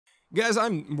Guys,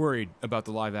 I'm worried about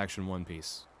the live-action One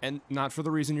Piece. And not for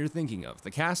the reason you're thinking of.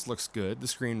 The cast looks good, the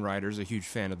screenwriter's a huge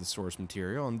fan of the source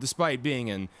material, and despite being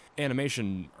an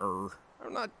animation-er,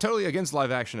 I'm not totally against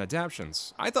live-action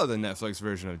adaptations. I thought the Netflix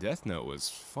version of Death Note was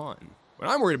fun. What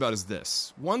I'm worried about is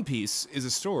this. One Piece is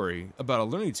a story about a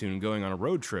Looney Tune going on a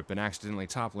road trip and accidentally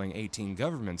toppling 18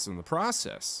 governments in the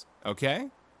process. Okay?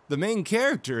 The main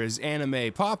character is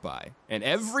Anime Popeye, and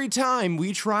every time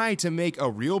we try to make a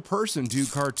real person do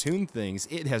cartoon things,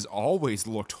 it has always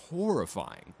looked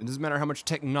horrifying. It doesn't matter how much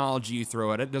technology you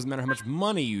throw at it, it doesn't matter how much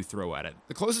money you throw at it.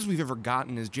 The closest we've ever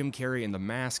gotten is Jim Carrey in The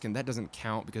Mask, and that doesn't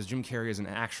count because Jim Carrey is an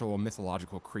actual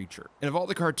mythological creature. And of all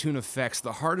the cartoon effects,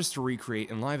 the hardest to recreate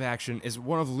in live action is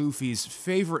one of Luffy's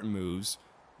favorite moves,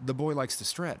 the boy likes to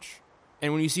stretch.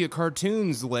 And when you see a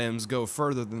cartoon's limbs go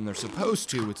further than they're supposed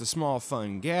to, it's a small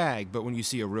fun gag, but when you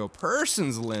see a real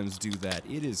person's limbs do that,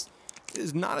 it is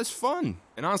not as fun.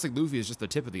 And honestly, Luffy is just the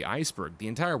tip of the iceberg. The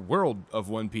entire world of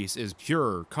One Piece is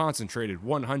pure, concentrated,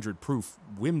 100 proof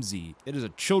whimsy. It is a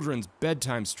children's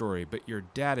bedtime story, but your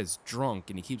dad is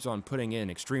drunk and he keeps on putting in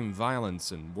extreme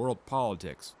violence and world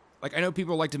politics. Like, I know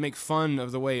people like to make fun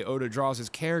of the way Oda draws his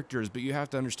characters, but you have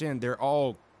to understand they're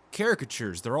all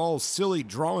caricatures. They're all silly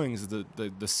drawings. The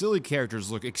silly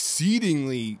characters look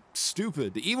exceedingly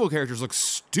stupid. The evil characters look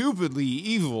stupidly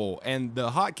evil, and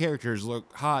the hot characters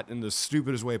look hot in the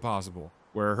stupidest way possible.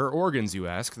 Where are her organs, you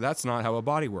ask? That's not how a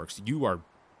body works. You are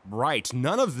right.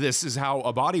 None of this is how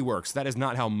a body works. That is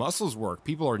not how muscles work.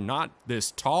 People are not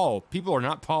this tall. People are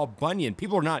not Paul Bunyan.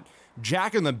 People are not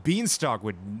Jack and the Beanstalk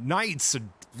with knights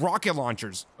and rocket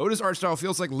launchers. Oda's art style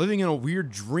feels like living in a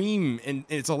weird dream, and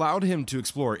it's allowed him to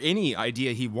explore any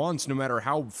idea he wants, no matter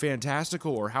how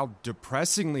fantastical or how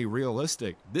depressingly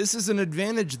realistic. This is an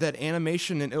advantage that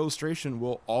animation and illustration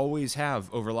will always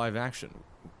have over live action.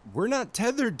 We're not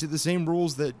tethered to the same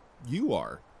rules that you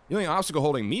are. The only obstacle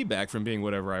holding me back from being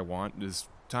whatever I want is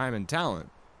time and talent.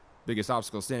 Biggest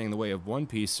obstacle standing in the way of One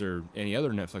Piece or any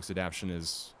other Netflix adaptation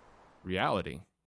is reality.